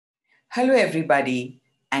Hello, everybody,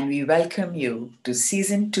 and we welcome you to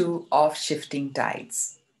season 2 of Shifting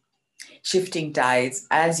Tides. Shifting Tides,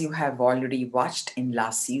 as you have already watched in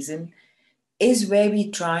last season, is where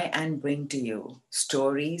we try and bring to you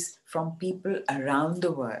stories from people around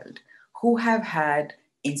the world who have had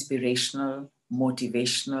inspirational,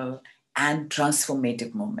 motivational, and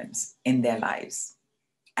transformative moments in their lives.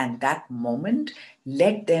 And that moment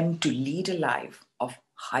led them to lead a life of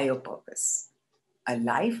higher purpose, a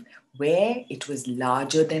life where it was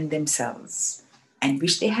larger than themselves and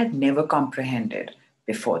which they had never comprehended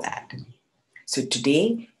before that. So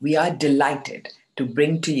today we are delighted to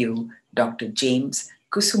bring to you Dr. James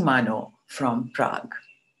Cusumano from Prague.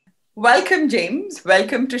 Welcome, James.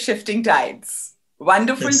 Welcome to Shifting Tides.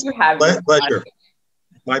 Wonderful It's to have my you. pleasure.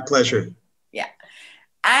 My pleasure. Yeah.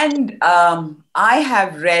 And I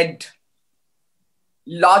have read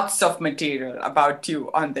lots of material about you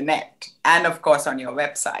on the net and, of course, on your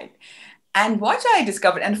website. And what I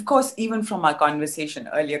discovered, and of course, even from our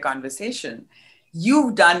earlier conversation,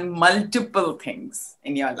 you've done multiple things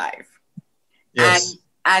in your life. Yes.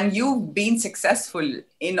 And you've been successful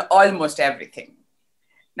in almost everything.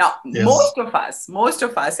 Now, Yes. most of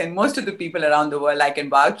us, and most of the people around the world, I can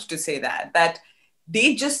vouch to say that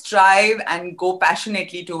they just strive and go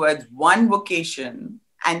passionately towards one vocation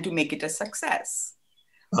and to make it a success.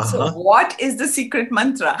 So what is the secret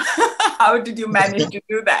mantra? How did you manage to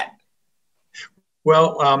do that?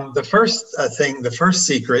 Well, the first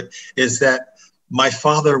secret is that my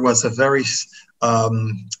father was a very,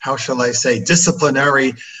 how shall I say,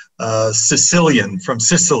 disciplinary Sicilian from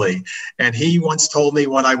Sicily. And he once told me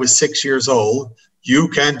when I was 6 years old, "You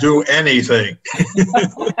can do anything."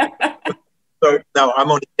 So, no, I'm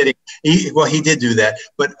only kidding. He did do that.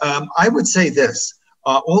 But I would say this.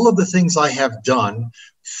 All of the things I have done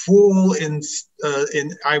fall in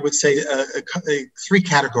I would say, three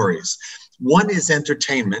categories. One is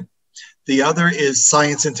entertainment, the other is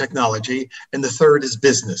science and technology, and the third is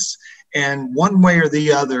business. And one way or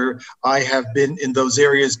the other, I have been in those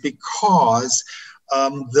areas because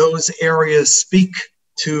those areas speak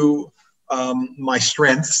to my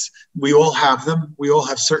strengths. We all have them. We all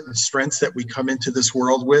have certain strengths that we come into this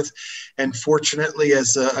world with. And fortunately,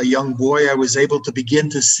 as a young boy, I was able to begin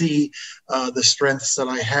to see the strengths that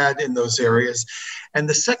I had in those areas. And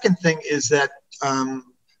the second thing is that,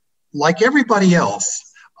 like everybody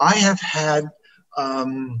else, I have had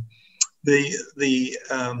the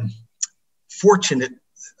fortunate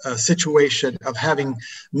situation of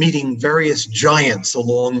meeting various giants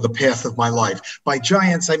along the path of my life. By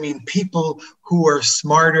giants, I mean people who are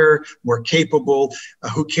smarter, more capable,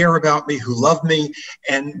 who care about me, who love me,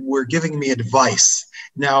 and were giving me advice.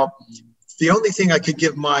 Now, the only thing I could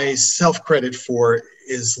give myself credit for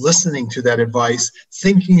is listening to that advice,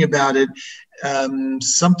 thinking about it,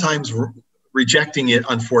 sometimes rejecting it,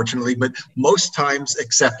 unfortunately, but most times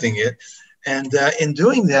accepting it. And in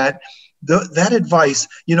doing that, that advice,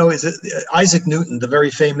 Isaac Newton, the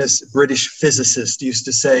very famous British physicist, used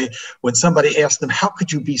to say when somebody asked him, "How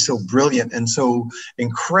could you be so brilliant and so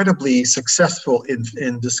incredibly successful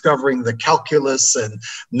in discovering the calculus and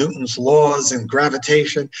Newton's laws and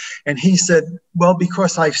gravitation?" And he said, "Well,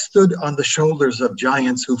 because I've stood on the shoulders of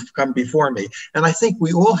giants who've come before me." And I think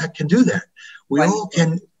we all can do that. We all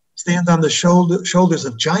can stand on the shoulders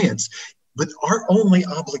of giants, but our only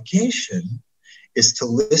obligation is to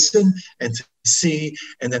listen and to see,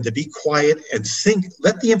 and then to be quiet and think,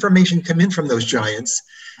 let the information come in from those giants,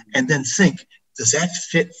 and then think, does that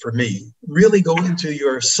fit for me? Really go into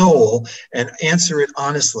your soul and answer it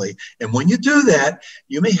honestly. And when you do that,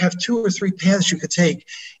 you may have 2 or 3 paths you could take.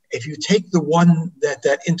 If you take the one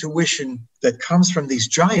that intuition that comes from these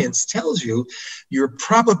giants tells you, your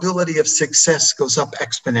probability of success goes up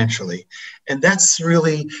exponentially. And that's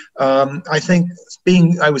really, I think,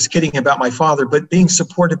 I was kidding about my father, but being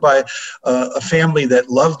supported by a family that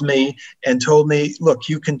loved me and told me, look,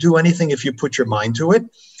 you can do anything if you put your mind to it.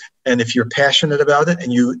 And if you're passionate about it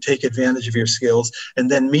and you take advantage of your skills,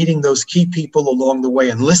 and then meeting those key people along the way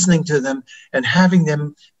and listening to them and having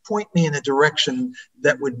them point me in a direction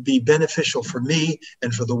that would be beneficial for me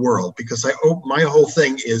and for the world. Because my whole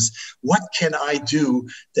thing is, what can I do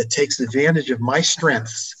that takes advantage of my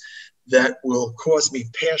strengths that will cause me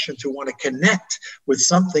passion to want to connect with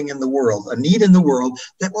something in the world, a need in the world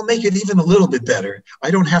that will make it even a little bit better. I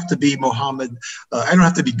don't have to be Muhammad. I don't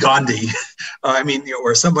have to be Gandhi.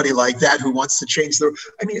 Or somebody like that who wants to change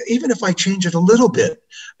even if I change it a little bit,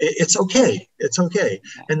 it's okay. It's okay.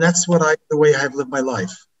 And that's the way I've lived my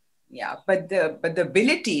life. Yeah, but the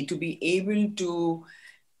ability to be able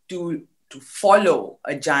to to follow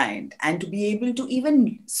a giant and to be able to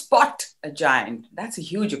even spot a giant. That's a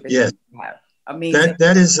huge ability Yes. to have.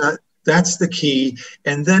 Amazing. That's the key.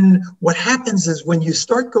 And then what happens is when you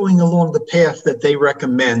start going along the path that they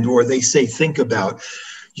recommend or they say think about,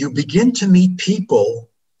 you begin to meet people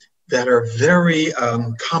that are very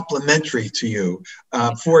complementary to you.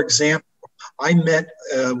 For example, I met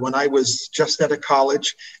when I was just out of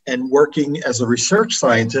college and working as a research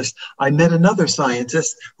scientist, I met another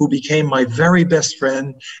scientist who became my very best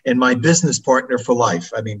friend and my business partner for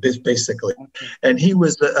life. I mean, basically. Okay. And he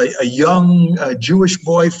was a young Jewish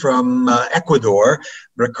boy from Ecuador,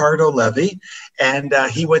 Ricardo Levy. And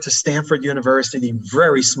he went to Stanford University,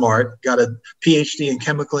 very smart, got a PhD in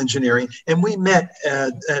chemical engineering. And we met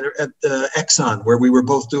at Exxon, where we were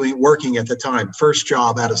both working at the time, first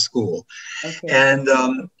job out of school. Okay.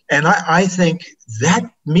 And I think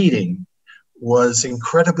that meeting was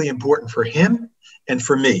incredibly important for him and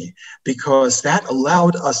for me, because that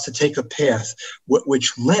allowed us to take a path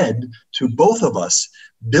which led to both of us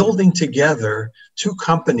building together two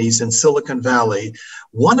companies in Silicon Valley,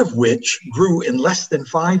 one of which grew in less than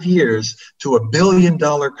 5 years to $1 billion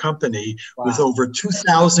company. Wow. With over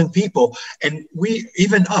 2,000 people. And we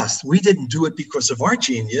didn't do it because of our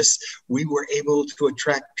genius. We were able to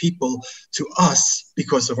attract people to us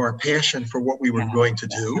because of our passion for what we were going to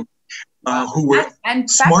do. Who were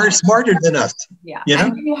smarter than us. Yeah. You know?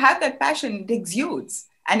 And when you have that passion, it exudes.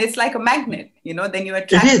 And it's like a magnet, then you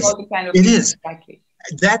attract all the kind of people. It is. Exactly.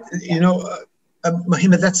 That,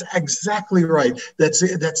 Mahima, that's exactly right. That's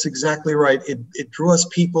exactly right. It draws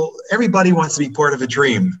people. Everybody wants to be part of a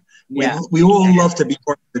dream. Yeah. We all love to be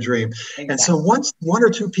part of the dream. Exactly. And so once one or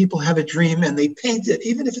two people have a dream and they paint it,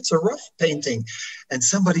 even if it's a rough painting, and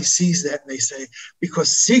somebody sees that and they say,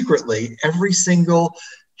 because secretly every single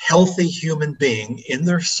healthy human being in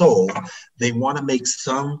their soul, they want to make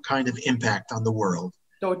some kind of impact on the world.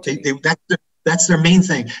 Totally. That's their main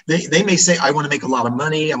thing. They may say, I want to make a lot of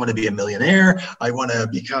money. I want to be a millionaire. I want to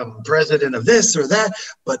become president of this or that.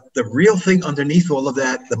 But the real thing underneath all of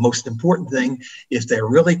that, the most important thing, if they're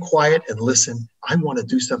really quiet and listen, I want to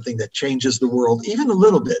do something that changes the world, even a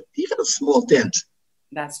little bit, even a small dent.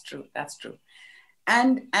 That's true. That's true.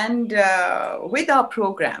 And with our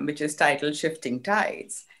program, which is titled Shifting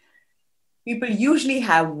Tides, people usually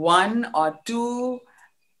have one or two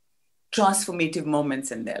transformative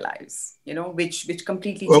moments in their lives, which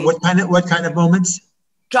completely change. What kind of moments?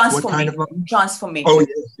 Transformative. Oh,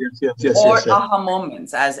 yes. Or aha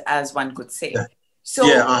moments, as one could say. Yeah. So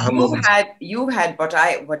you had what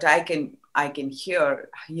I can hear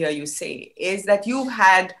you say is that you've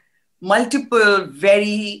had multiple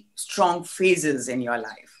very strong phases in your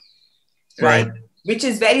life, right? Which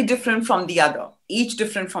is very different from the other, each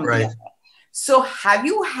different from the other. So have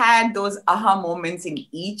you had those aha moments in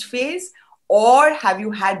each phase, or have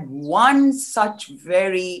you had one such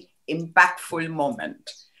very impactful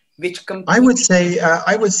moment? I would say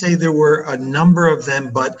there were a number of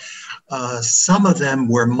them, but some of them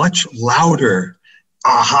were much louder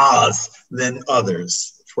ahas than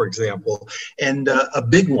others, for example. And a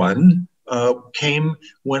big one came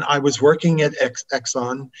when I was working at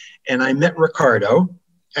Exxon, and I met Ricardo.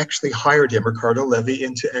 Actually hired him, Ricardo Levy,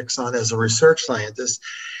 into Exxon as a research scientist.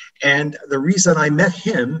 And the reason I met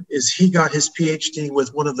him is he got his PhD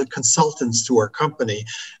with one of the consultants to our company,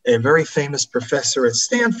 a very famous professor at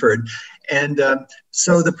Stanford. And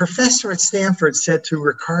so the professor at Stanford said to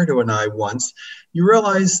Ricardo and I once, you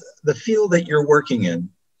realize the field that you're working in,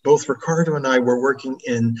 both Ricardo and I were working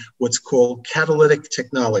in what's called catalytic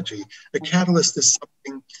technology. A catalyst is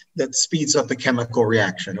something that speeds up a chemical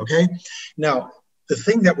reaction, okay? Now, the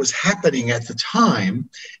thing that was happening at the time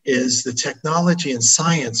is the technology and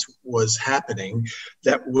science was happening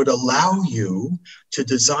that would allow you to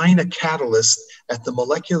design a catalyst at the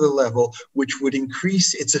molecular level, which would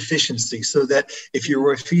increase its efficiency so that if you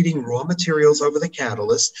were feeding raw materials over the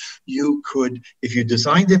catalyst, you could, if you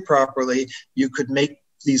designed it properly, you could make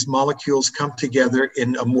these molecules come together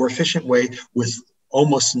in a more efficient way with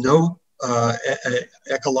almost no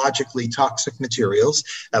ecologically toxic materials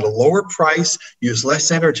at a lower price, use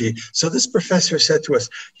less energy. So this professor said to us,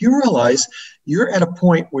 you realize you're at a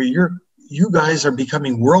point where you guys are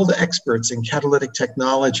becoming world experts in catalytic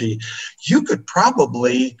technology. You could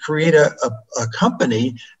probably create a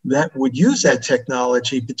company that would use that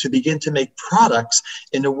technology to begin to make products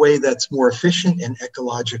in a way that's more efficient and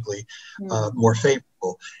ecologically more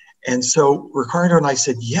favorable. And so Ricardo and I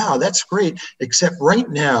said, yeah, that's great, except right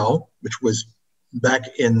now, which was back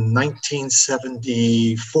in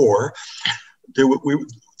 1974,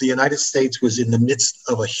 the United States was in the midst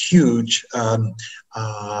of a huge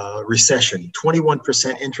recession,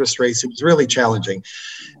 21% interest rates. It was really challenging.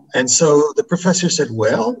 And so the professor said,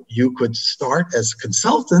 well, you could start as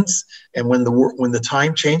consultants, and when the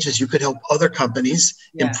time changes, you could help other companies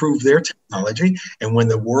improve their technology. And when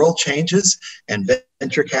the world changes and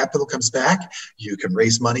venture capital comes back, you can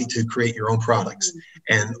raise money to create your own products.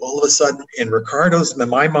 And all of a sudden, in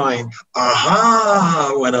my mind,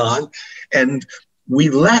 aha went on. And we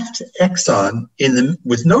left Exxon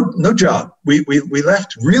with no job. We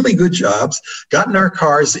left really good jobs, got in our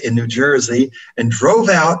cars in New Jersey, and drove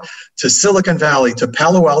out to Silicon Valley, to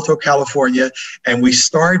Palo Alto, California, and we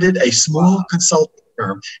started a small consulting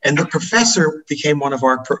firm. And the professor became one of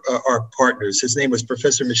our partners. His name was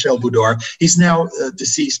Professor Michel Boudard. He's now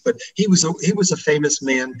deceased, but he was a famous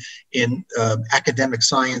man in academic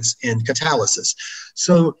science and catalysis.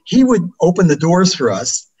 So he would open the doors for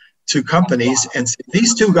us to companies and say,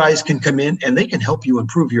 these two guys can come in and they can help you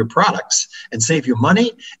improve your products and save you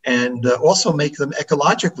money, and also make them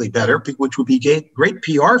ecologically better, which would be great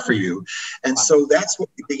PR for you. And so that's what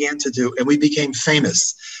we began to do. And we became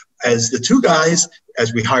famous as the two guys,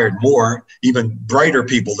 as we hired more, even brighter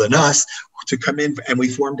people than us, to come in, and we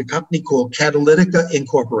formed a company called Catalytica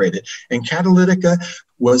Incorporated. And Catalytica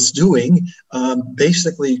was doing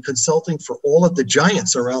basically consulting for all of the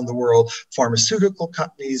giants around the world, pharmaceutical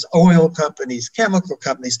companies, oil companies, chemical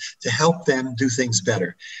companies, to help them do things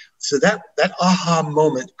better. So that aha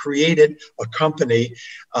moment created a company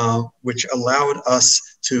which allowed us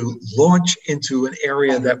to launch into an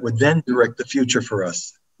area that would then direct the future for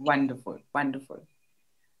us. Wonderful, wonderful.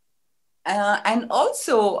 And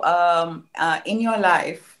also in your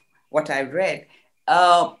life, what I read,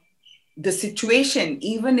 the situation,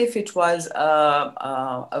 even if it was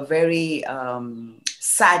a very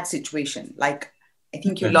sad situation, like I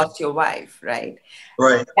think you lost your wife, right?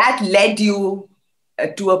 Right. That led you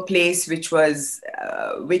to a place which was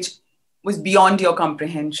beyond your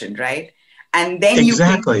comprehension, right? And then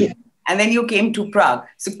you came to Prague.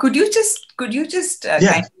 So could you just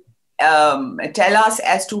kind of tell us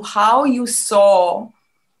as to how you saw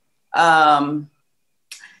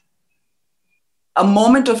a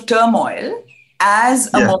moment of turmoil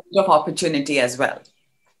as a moment of opportunity as well?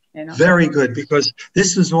 You know? Very good, because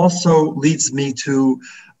this also leads me to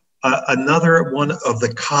another one of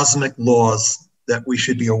the cosmic laws that we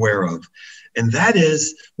should be aware of. And that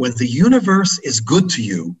is, when the universe is good to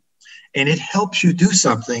you and it helps you do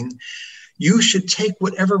something, you should take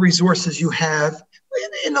whatever resources you have,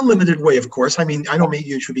 in a limited way, of course. I mean, I don't mean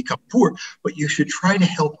you should become poor, but you should try to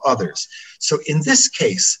help others. So in this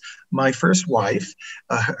case, my first wife,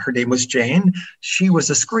 her name was Jane. She was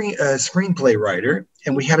a screenplay writer,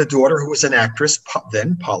 and we had a daughter who was an actress,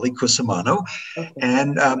 then Polly Cusumano,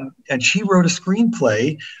 and she wrote a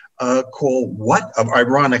screenplay called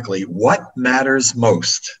ironically, What Matters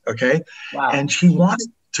Most, okay? Wow. And she wanted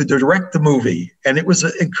to direct the movie, and it was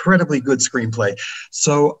an incredibly good screenplay.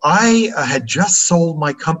 So I had just sold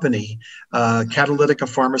my company, Catalytica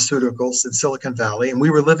Pharmaceuticals, in Silicon Valley, and we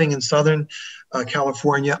were living in Southern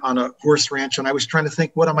California on a horse ranch, and I was trying to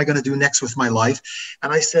think, what am I going to do next with my life?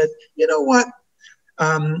 And I said, you know what?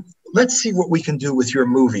 Let's see what we can do with your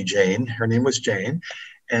movie, Jane. Her name was Jane.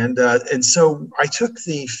 And so I took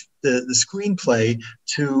the screenplay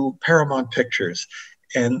to Paramount Pictures,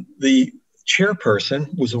 and the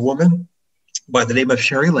chairperson was a woman by the name of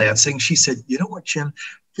Sherry Lansing. She said, you know what, Jim,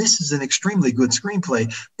 this is an extremely good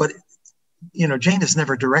screenplay, but you know, Jane has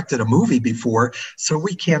never directed a movie before, so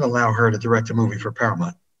we can't allow her to direct a movie for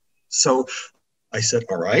Paramount. So I said,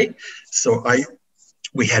 all right. So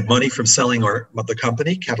we had money from selling the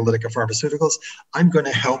company, Catalytica Pharmaceuticals. I'm going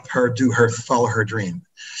to help her follow her dream.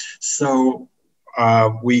 So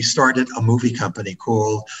we started a movie company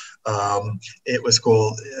called, it was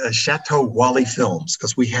called Chateau Wally Films,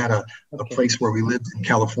 because we had a place where we lived in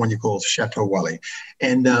California called Chateau Wally.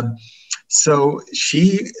 And so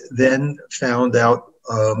she then found out,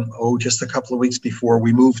 just a couple of weeks before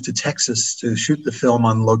we moved to Texas to shoot the film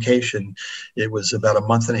on location, it was about a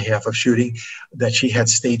month and a half of shooting, that she had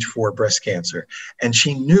stage 4 breast cancer. And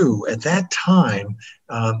she knew at that time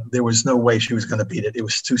there was no way she was going to beat it. It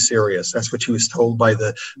was too serious. That's what she was told by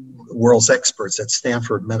the world's experts at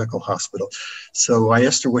Stanford Medical Hospital. So I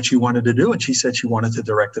asked her what she wanted to do, and she said she wanted to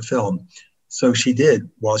direct a film. So she did,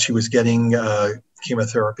 while she was getting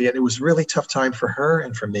chemotherapy. And it was a really tough time for her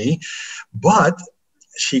and for me. But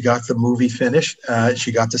she got the movie finished.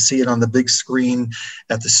 She got to see it on the big screen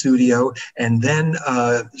at the studio. And then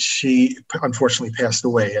she unfortunately passed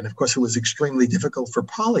away. And of course, it was extremely difficult for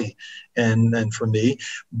Polly and for me.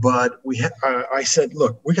 But I said,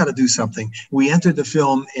 look, we got to do something. We entered the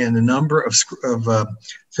film in a number of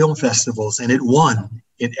film festivals, and it won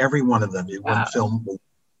in every one of them. It won film.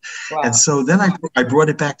 Wow. And so then I brought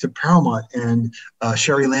it back to Paramount, and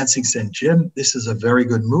Sherry Lansing said, Jim, this is a very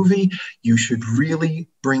good movie. You should really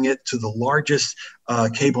bring it to the largest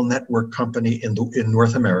cable network company in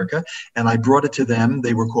North America. And I brought it to them.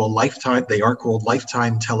 They were called Lifetime. They are called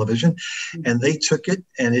Lifetime Television. And they took it,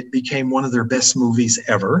 and it became one of their best movies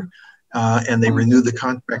ever. And they renewed the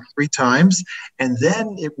contract 3 times. And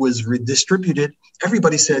then it was redistributed.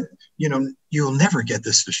 Everybody said, you know, you'll never get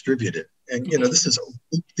this distributed. And, you know, this is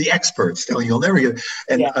the experts telling you you'll never get it.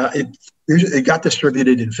 And it got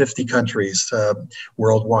distributed in 50 countries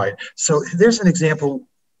worldwide. So there's an example.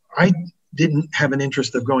 I didn't have an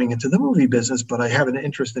interest of going into the movie business, but I have an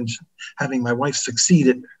interest in having my wife succeed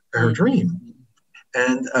at her dream.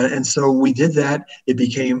 And so we did that. It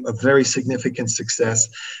became a very significant success.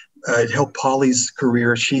 It helped Polly's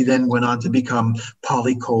career. She then went on to become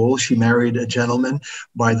Polly Cole. She married a gentleman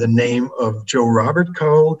by the name of Joe Robert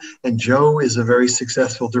Cole. And Joe is a very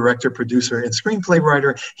successful director, producer, and screenplay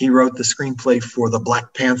writer. He wrote the screenplay for the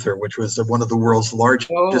Black Panther, which was one of the world's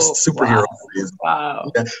largest superhero movies.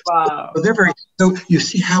 Wow. Yeah. Wow. So so you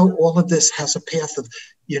see how all of this has a path of,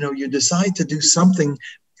 you know, you decide to do something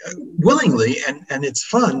willingly, and it's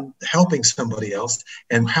fun helping somebody else,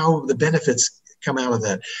 and how the benefits come out of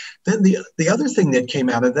that. Then the other thing that came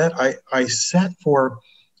out of that, I sat for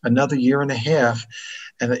another year and a half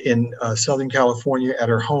in Southern California at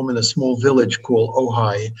her home in a small village called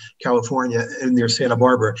Ojai, California, near Santa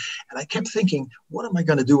Barbara. And I kept thinking, what am I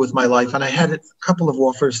going to do with my life? And I had a couple of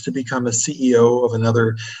offers to become a CEO of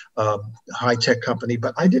another high-tech company,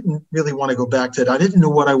 but I didn't really want to go back to it. I didn't know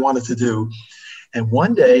what I wanted to do. And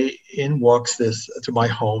one day in walks to my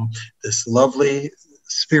home, this lovely,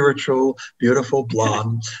 spiritual, beautiful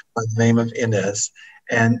blonde by the name of Inez.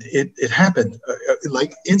 And it happened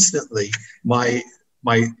like instantly. My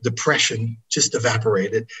depression just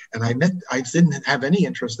evaporated, and I didn't have any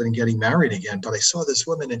interest in getting married again, but I saw this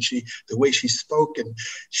woman, and the way she spoke, and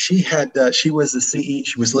she was the CEO.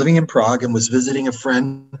 She was living in Prague and was visiting a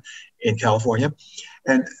friend in California.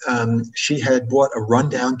 And she had bought a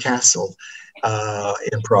rundown castle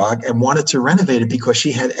in Prague and wanted to renovate it because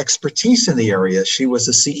she had expertise in the area. She was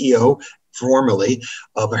the CEO formerly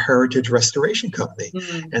of a heritage restoration company.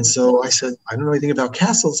 Mm-hmm. And so I said, I don't know anything about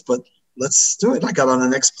castles, but let's do it. I got on the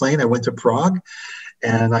next plane. I went to Prague,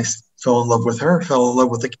 and I fell in love with her, fell in love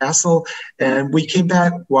with the castle. And we came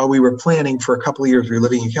back while we were planning for a couple of years. We were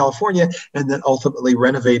living in California, and then ultimately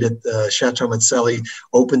renovated Chateau Mazzelli,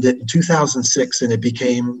 opened it in 2006, and it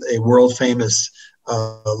became a world famous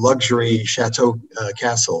luxury chateau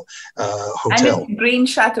castle hotel. And it's a green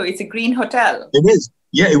chateau. It's a green hotel. It is.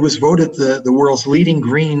 Yeah, it was voted the world's leading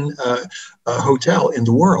green hotel in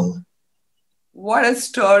the world. What a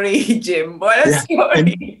story, Jim. What a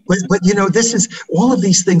story. But you know, this is, all of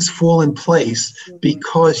these things fall in place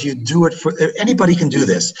because you do it for, anybody can do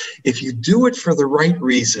this. If you do it for the right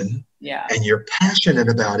reason, and you're passionate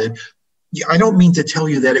about it. I don't mean to tell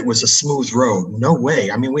you that it was a smooth road. No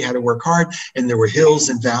way. I mean, we had to work hard, and there were hills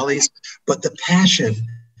and valleys, but the passion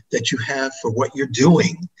that you have for what you're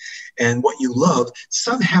doing and what you love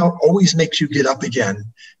somehow always makes you get up again.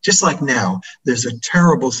 Just like now, there's a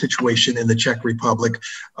terrible situation in the Czech Republic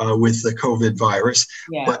with the COVID virus,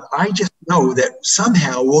 but I just know that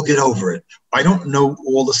somehow we'll get over it. I don't know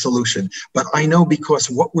all the solution, but I know because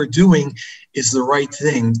what we're doing is the right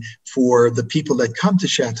thing for the people that come to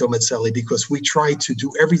Chateau Mazzelli, because we try to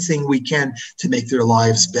do everything we can to make their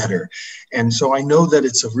lives better. And so I know that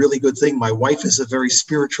it's a really good thing. My wife is a very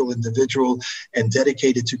spiritual individual and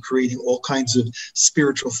dedicated to creating all kinds of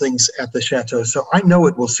spiritual things at the Chateau. So I know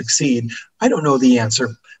it will succeed. I don't know the answer,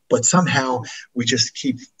 but somehow we just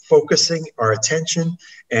keep focusing our attention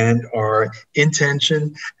and our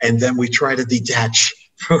intention, and then we try to detach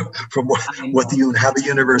from how the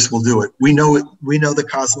universe will do it. We know it. We know the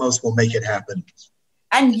cosmos will make it happen.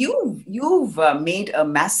 And you've made a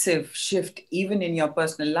massive shift even in your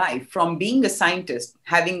personal life, from being a scientist,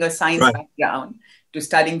 having a science background, to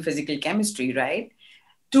studying physical chemistry, right?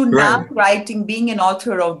 To now writing, being an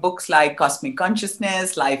author of books like Cosmic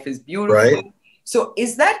Consciousness, Life is Beautiful. Right. So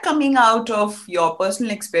is that coming out of your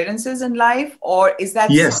personal experiences in life, or is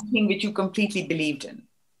that something which you completely believed in?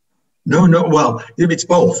 No, no. Well, it's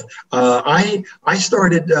both. I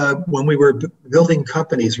started when we were building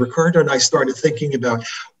companies. Ricardo and I started thinking about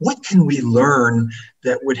what can we learn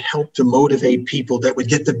that would help to motivate people, that would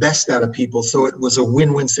get the best out of people. So it was a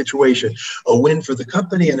win-win situation, a win for the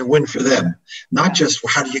company and a win for them. Not just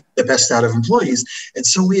how do you get the best out of employees. And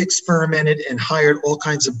so we experimented and hired all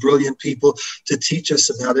kinds of brilliant people to teach us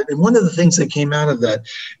about it. And one of the things that came out of that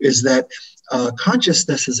is that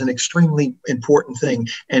consciousness is an extremely important thing.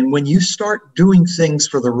 And when you start doing things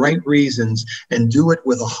for the right reasons and do it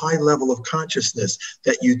with a high level of consciousness,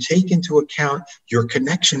 that you take into account your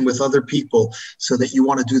connection with other people so that you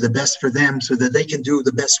want to do the best for them so that they can do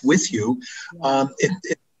the best with you.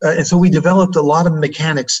 And so we developed a lot of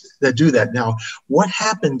mechanics that do that. Now, what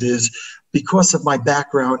happened is, because of my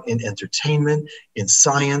background in entertainment, in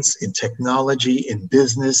science, in technology, in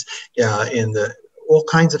business, in the all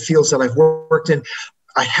kinds of fields that I've worked in,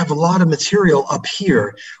 I have a lot of material up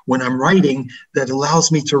here when I'm writing that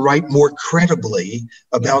allows me to write more credibly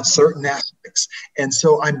about certain aspects. And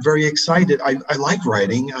so I'm very excited. I like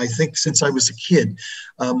writing. I think since I was a kid,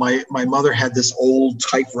 my mother had this old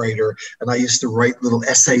typewriter, and I used to write little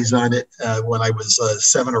essays on it when I was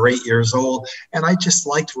 7 or 8 years old. And I just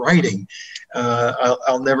liked writing.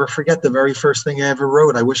 I'll never forget the very first thing I ever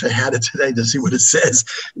wrote. I wish I had it today to see what it says.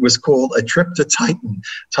 It was called A Trip to Titan.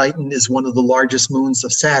 Titan is one of the largest moons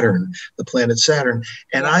of Saturn, the planet Saturn.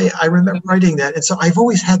 And I remember writing that. And so I've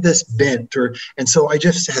always had this bent, and so I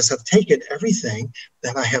just have taken everything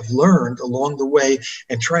that I have learned along the way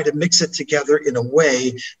and try to mix it together in a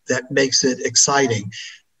way that makes it exciting.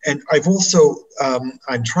 And I've also,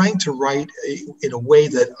 I'm trying to write in a way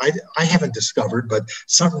that I haven't discovered, but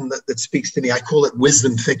something that speaks to me. I call it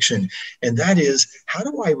wisdom fiction. And that is, how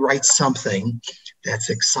do I write something that's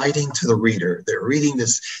exciting to the reader? They're reading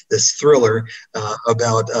this thriller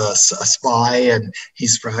about a spy, and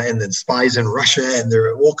and then spies in Russia, and there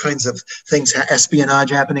are all kinds of things, espionage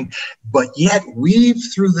happening, but yet weave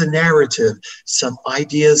through the narrative some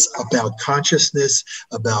ideas about consciousness,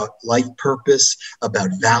 about life purpose, about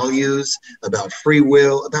values, about free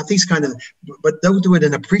will, about these kind of, but don't do it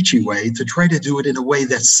in a preachy way, to try to do it in a way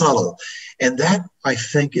that's subtle. And that, I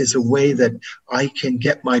think, is a way that I can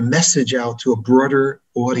get my message out to a broader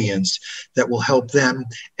audience that will help them.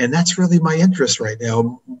 And that's really my interest right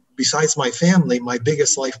now. Besides my family, my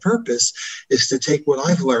biggest life purpose is to take what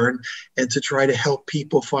I've learned and to try to help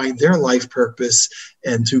people find their life purpose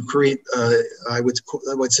and to create, I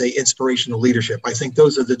would say, inspirational leadership. I think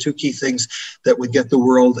those are the two key things that would get the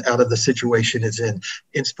world out of the situation it's in: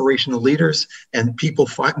 inspirational leaders and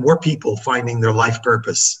more people finding their life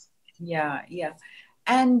purpose. Yeah, yeah.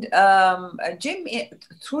 And Jim,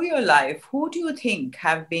 through your life, who do you think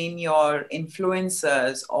have been your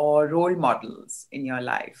influencers or role models in your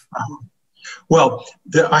life? Well,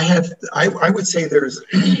 I would say there's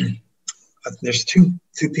two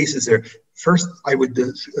pieces there. First, I would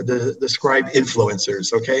describe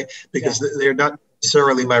influencers, okay? Because they're not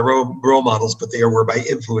necessarily my role models, but they were my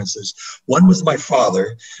influences. One was my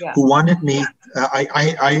father, who wanted me,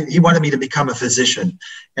 he wanted me to become a physician,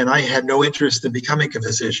 and I had no interest in becoming a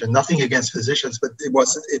physician. Nothing against physicians, but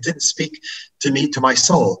it didn't speak to me, to my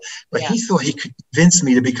soul. But he thought he could convince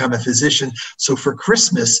me to become a physician. So for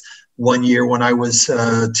Christmas one year, when I was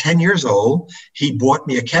 10 years old, he bought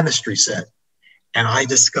me a chemistry set, and I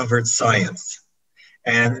discovered science.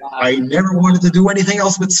 And I never wanted to do anything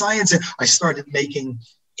else but science. And I started making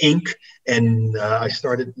ink, and I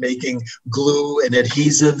started making glue and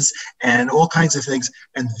adhesives and all kinds of things.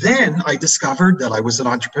 And then I discovered that I was an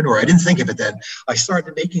entrepreneur. I didn't think of it then. I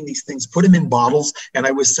started making these things, put them in bottles, and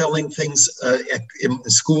I was selling things in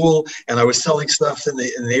school, and I was selling stuff in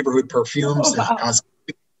the neighborhood, perfumes and cosmetics.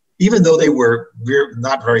 Even though they were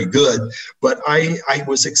not very good, but I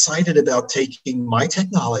was excited about taking my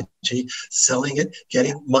technology, selling it,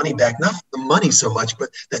 getting money back, not the money so much, but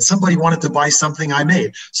that somebody wanted to buy something I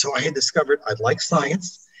made. So I had discovered I liked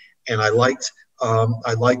science, and I liked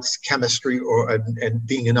chemistry and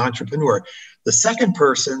being an entrepreneur. The second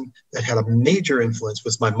person that had a major influence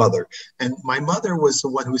was my mother. And my mother was the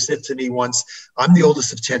one who said to me once, I'm the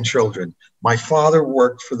oldest of 10 children. My father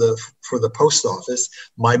worked for the post office.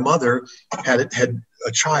 My mother had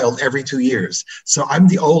a child every 2 years. So I'm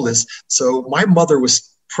the oldest. So my mother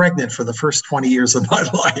was pregnant for the first 20 years of my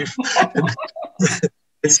life.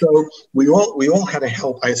 And so we all had to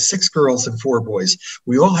help. I had 6 girls and 4 boys.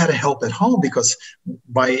 We all had to help at home, because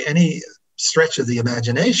by any stretch of the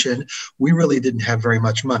imagination, we really didn't have very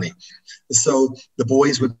much money. So the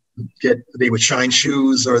boys they would shine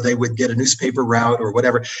shoes, or they would get a newspaper route or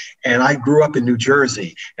whatever. And I grew up in New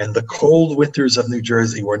Jersey, and the cold winters of New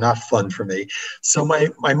Jersey were not fun for me. So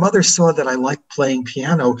my mother saw that I liked playing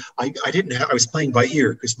piano. I was playing by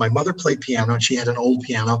ear, because my mother played piano, and she had an old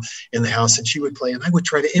piano in the house, and she would play, and I would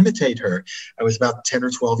try to imitate her. I was about 10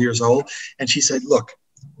 or 12 years old. And she said, look,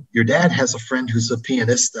 your dad has a friend who's a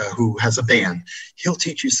pianist who has a band. He'll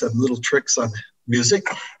teach you some little tricks on music.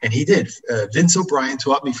 And he did. Vince O'Brien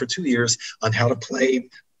taught me for 2 years on how to play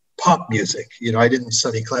pop music. You know, I didn't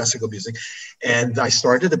study classical music. And I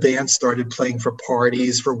started a band, started playing for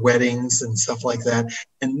parties, for weddings and stuff like that.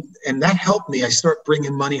 And that helped me. I started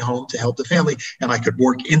bringing money home to help the family. And I could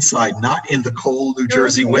work inside, not in the cold New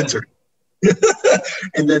Jersey winter.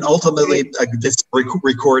 And then ultimately this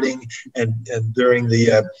recording and during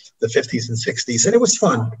the 50s and 60s. And it was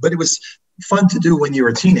fun, but it was fun to do when you were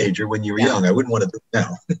a teenager, when you were young. I wouldn't want to do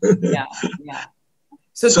it now. Yeah.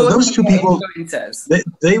 So those two people,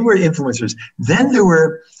 they were influencers. Then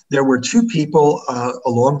there were two people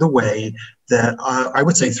along the way that I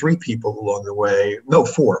would say three people along the way, no,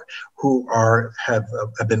 four, who have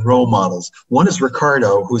been role models. One is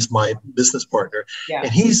Ricardo, who's my business partner, and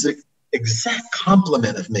he's the exact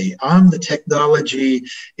complement of me. I'm the technology,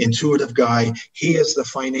 intuitive guy. He is the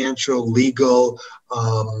financial, legal,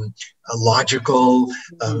 logical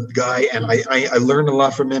guy. And I learn a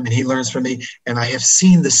lot from him, and he learns from me. And I have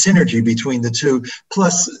seen the synergy between the two.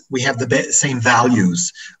 Plus, we have the same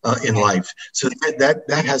values in life. So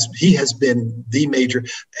he has been the major.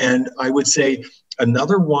 And I would say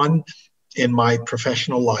another one in my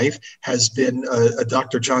professional life has been a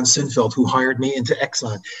Dr. John Sinfeld, who hired me into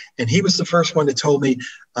Exxon. And he was the first one that told me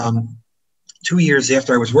 2 years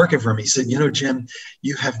after I was working for him, he said, you know, Jim,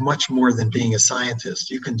 you have much more than being a scientist.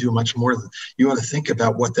 You can do much more. You ought to think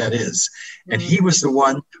about what that is. And he was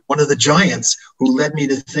one of the giants who led me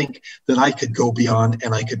to think that I could go beyond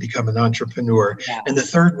and I could become an entrepreneur. And the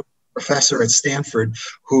third professor at Stanford,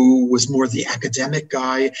 who was more the academic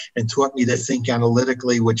guy and taught me to think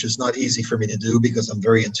analytically, which is not easy for me to do because I'm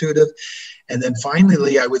very intuitive. And then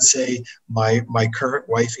finally, I would say my current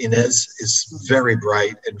wife, Inez, is very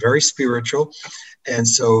bright and very spiritual. And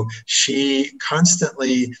so she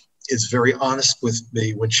constantly is very honest with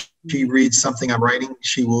me. When she reads something I'm writing,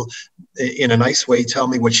 she will, in a nice way, tell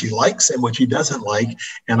me what she likes and what she doesn't like.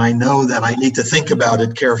 And I know that I need to think about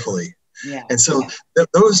it carefully. And so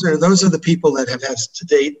those are the people that have had to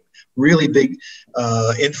date really big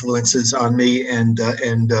influences on me and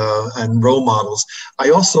role models.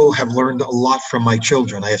 I also have learned a lot from my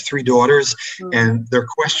children. I have three daughters, and their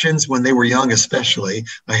questions when they were young, especially.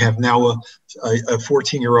 I have now a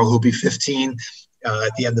 14-year-old who'll be 15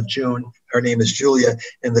 at the end of June. Her name is Julia,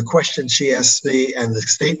 and the questions she asks me and the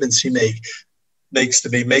statements she make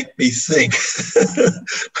me think.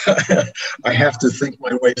 I have to think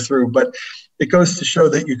my way through, but it goes to show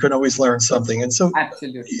that you can always learn something. And so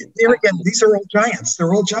here again, these are all giants.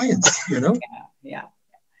 They're all giants, you know? Yeah.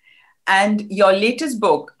 And your latest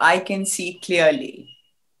book, I Can See Clearly.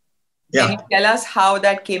 Can you tell us how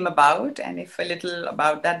that came about, and if a little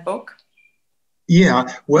about that book?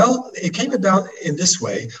 Yeah, well, it came about in this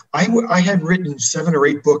way. I had written 7 or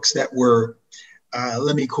 8 books that were,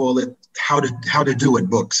 let me call it, how to do it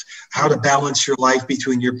books, how to balance your life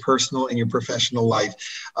between your personal and your professional life,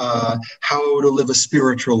 how to live a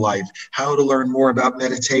spiritual life, how to learn more about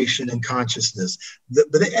meditation and consciousness.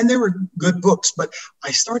 And they were good books, but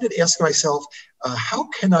I started asking myself, how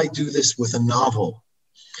can I do this with a novel?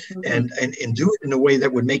 And do it in a way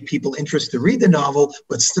that would make people interested to read the novel,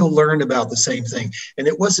 but still learn about the same thing. And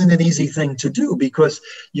it wasn't an easy thing to do, because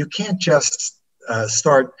you can't just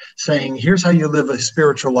start saying, here's how you live a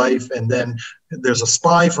spiritual life, and then there's a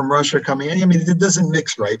spy from Russia coming in. I mean, it doesn't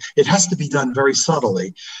mix right. It has to be done very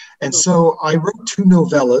subtly. And so I wrote 2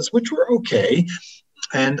 novellas, which were okay,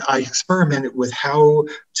 and I experimented with how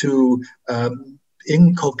to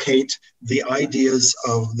inculcate the ideas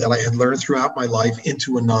that I had learned throughout my life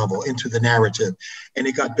into a novel, into the narrative. And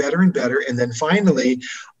it got better and better. And then finally,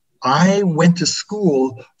 I went to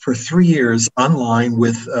school for 3 years online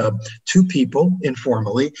with 2 people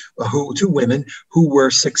informally, 2 women who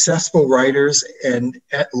were successful writers and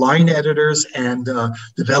line editors and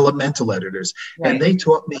developmental editors. Right. And they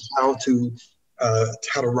taught me how to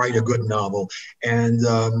write a good novel. And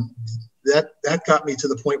that got me to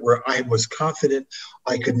the point where I was confident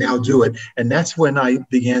I could now do it. And that's when I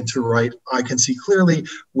began to write I Can See Clearly,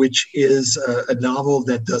 which is a novel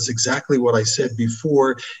that does exactly what I said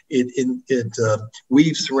before. It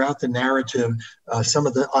weaves throughout the narrative some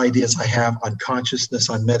of the ideas I have on consciousness,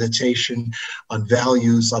 on meditation, on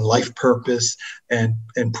values, on life purpose, and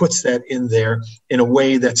puts that in there in a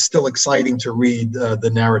way that's still exciting to read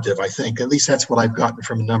the narrative, I think. At least that's what I've gotten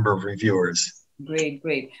from a number of reviewers. Great,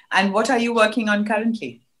 great. And what are you working on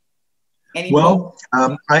currently? Well,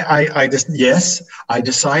 I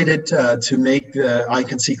decided to make I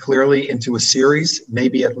Can See Clearly into a series,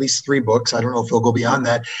 maybe at least 3 books. I don't know if it'll go beyond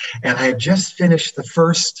that. And I had just finished the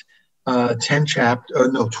first 20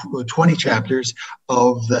 chapters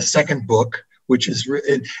of the second book, which is,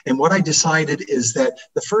 and what I decided is that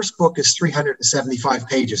the first book is 375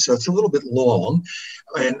 pages, so it's a little bit long.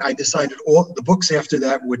 And I decided all the books after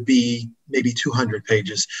that would be maybe 200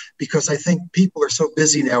 pages, because I think people are so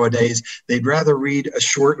busy nowadays, they'd rather read a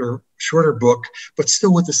shorter book, but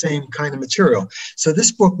still with the same kind of material. So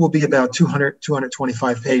this book will be about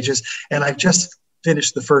 225 pages, and I've just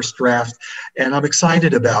finished the first draft, and I'm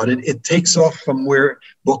excited about it. It takes off from where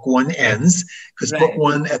book 1 ends, because book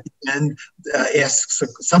 1 at the end asks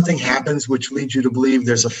something happens which leads you to believe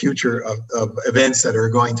there's a future of events that are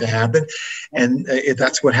going to happen, and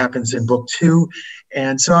that's what happens in book 2.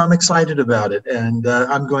 And so I'm excited about it, and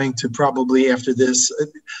I'm going to probably, after this,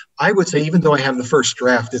 I would say, even though I have the first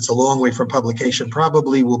draft, it's a long way from publication,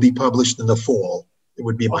 probably will be published in the fall. It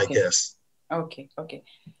would be my guess. Okay.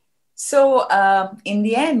 So in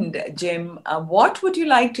the end, Jim, what would you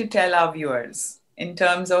like to tell our viewers in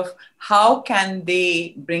terms of how can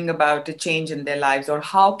they bring about a change in their lives, or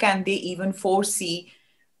how can they even foresee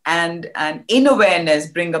and in awareness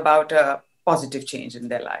bring about a positive change in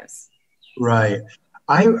their lives? Right.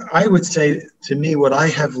 I would say, to me, what I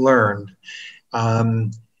have learned,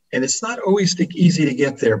 and it's not always easy to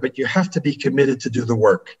get there, but you have to be committed to do the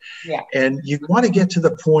work. Yeah. And you want to get to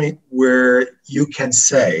the point where you can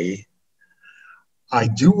say, I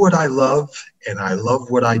do what I love, and I love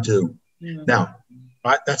what I do. Mm-hmm. Now,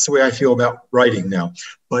 that's the way I feel about writing now,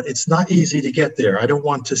 but it's not easy to get there. I don't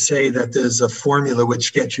want to say that there's a formula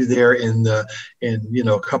which gets you there in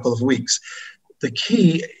a couple of weeks. The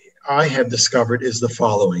key I have discovered is the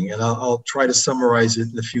following, and I'll try to summarize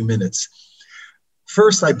it in a few minutes.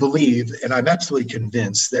 First, I believe, and I'm absolutely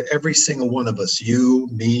convinced, that every single one of us, you,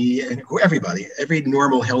 me, and everybody, every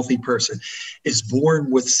normal, healthy person, is born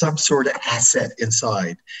with some sort of asset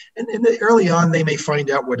inside. And early on, they may find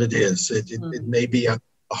out what it is. It may be a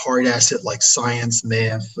hard asset like science,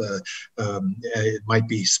 math, it might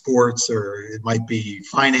be sports, or it might be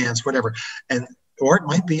finance, whatever. Or it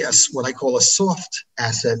might be what I call a soft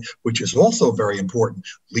asset, which is also very important: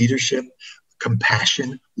 leadership,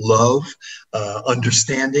 compassion, love,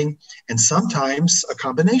 understanding, and sometimes a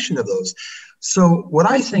combination of those. So what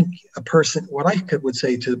I think what I would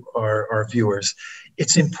say to our viewers,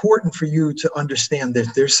 it's important for you to understand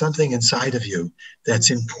that there's something inside of you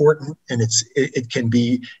that's important, and it can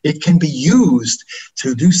be used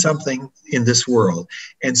to do something in this world.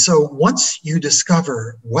 And so once you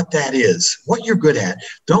discover what that is, what you're good at,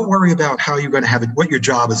 don't worry about how you're going to have it, what your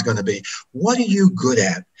job is going to be. What are you good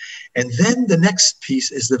at? And then the next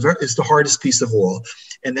piece is the hardest piece of all,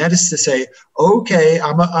 and that is to say, okay,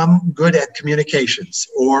 I'm good at communications,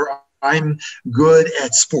 or I'm good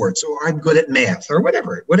at sports, or I'm good at math, or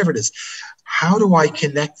whatever it is. How do I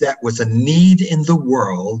connect that with a need in the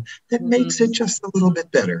world that makes it just a little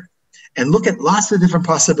bit better? And look at lots of different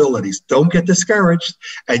possibilities. Don't get discouraged.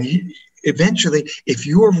 And eventually, if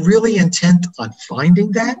you're really intent on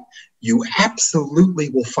finding that, you absolutely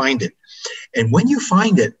will find it. And when you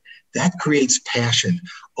find it, that creates passion.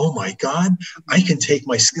 Oh my God, I can take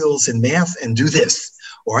my skills in math and do this.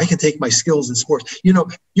 Or I can take my skills in sports. You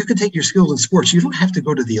can take your skills in sports. You don't have to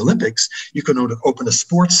go to the Olympics. You can open a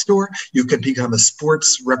sports store. You can become a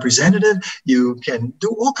sports representative. You can do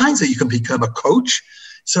all kinds of, you can become a coach.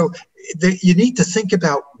 So you need to think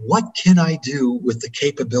about, what can I do with the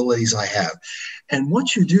capabilities I have? And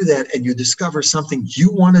once you do that and you discover something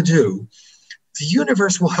you want to do, the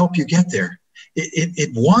universe will help you get there.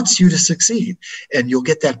 It wants you to succeed, and you'll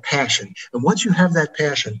get that passion. And once you have that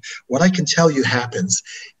passion, what I can tell you happens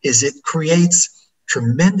is it creates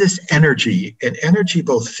tremendous energy, and energy,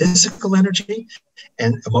 both physical energy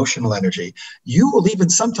and emotional energy. You will even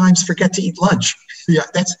sometimes forget to eat lunch. Yeah,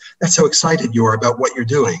 that's how excited you are about what you're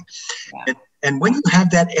doing. Yeah. And when you have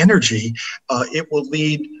that energy, it will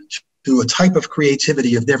lead to a type of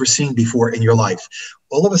creativity you've never seen before in your life.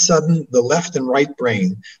 All of a sudden, the left and right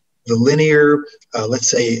brain, the linear, let's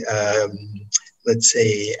say, let's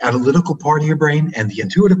say, analytical part of your brain and the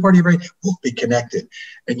intuitive part of your brain will be connected.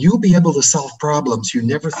 And you'll be able to solve problems you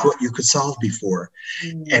never thought you could solve before.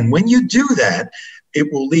 And when you do that,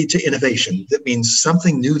 it will lead to innovation. That means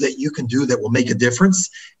something new that you can do that will make a difference.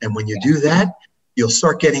 And when you do that, you'll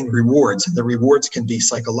start getting rewards. And the rewards can be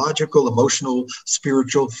psychological, emotional,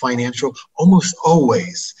 spiritual, financial. Almost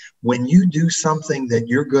always, when you do something that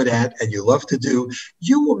you're good at and you love to do,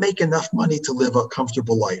 you will make enough money to live a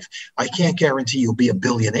comfortable life. I can't guarantee you'll be a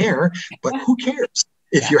billionaire, but who cares?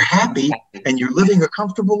 If you're happy and you're living a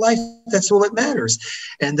comfortable life, that's all that matters.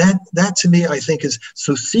 And that to me, I think is,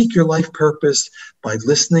 so seek your life purpose by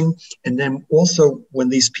listening. And then also when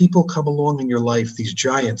these people come along in your life, these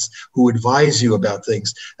giants who advise you about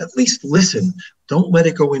things, at least listen. Don't let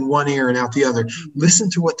it go in one ear and out the other. Listen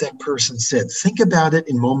to what that person said. Think about it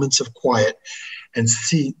in moments of quiet and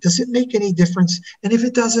see, does it make any difference? And if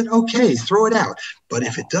it doesn't, okay, throw it out. But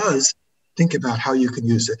if it does, think about how you can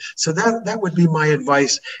use it. So that would be my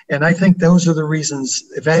advice. And I think those are the reasons,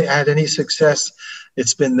 if I had any success,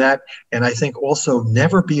 it's been that. And I think also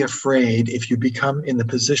never be afraid, if you become in the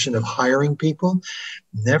position of hiring people,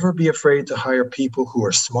 never be afraid to hire people who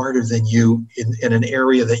are smarter than you in an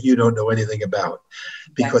area that you don't know anything about,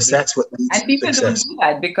 because that's what leads and people to success. don't do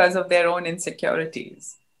that because of their own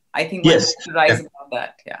insecurities. I think one Yes. has to rise above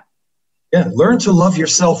that. Yeah, learn to love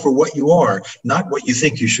yourself for what you are, not what you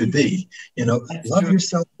think you should be. Love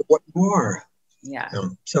yourself for what you are. Yeah.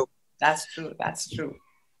 So that's true. That's true.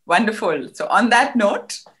 Wonderful. So on that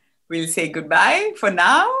note, we'll say goodbye for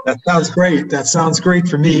now. That sounds great. That sounds great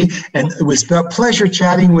for me. And it was a pleasure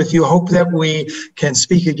chatting with you. Hope that we can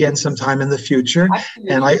speak again sometime in the future.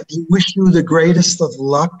 Absolutely. And I wish you the greatest of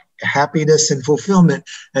luck, happiness, and fulfillment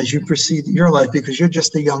as you proceed in your life, because you're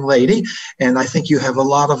just a young lady, and I think you have a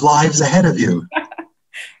lot of lives ahead of you.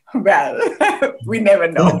 Well, we never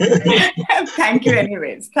know. Thank you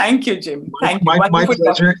anyways. Thank you, Jim. Thank you. My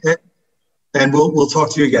pleasure. And we'll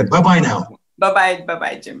talk to you again. Bye-bye now. Bye-bye.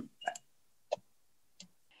 Bye-bye, Jim.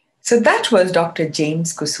 So that was Dr.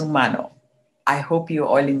 James Cusumano. I hope you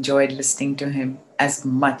all enjoyed listening to him as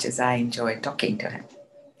much as I enjoyed talking to him.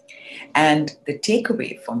 And the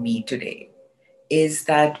takeaway for me today is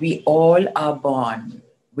that we all are born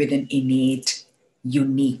with an innate,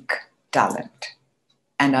 unique talent.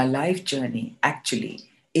 And our life journey actually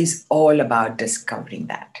is all about discovering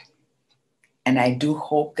that. And I do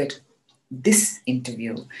hope that this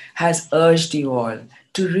interview has urged you all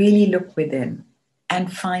to really look within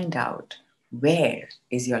and find out, where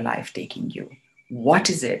is your life taking you? What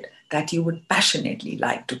is it that you would passionately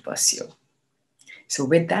like to pursue? So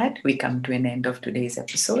with that, we come to an end of today's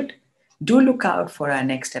episode. Do look out for our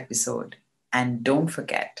next episode, and don't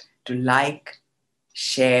forget to like,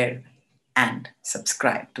 share, and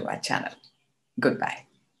subscribe to our channel. Goodbye.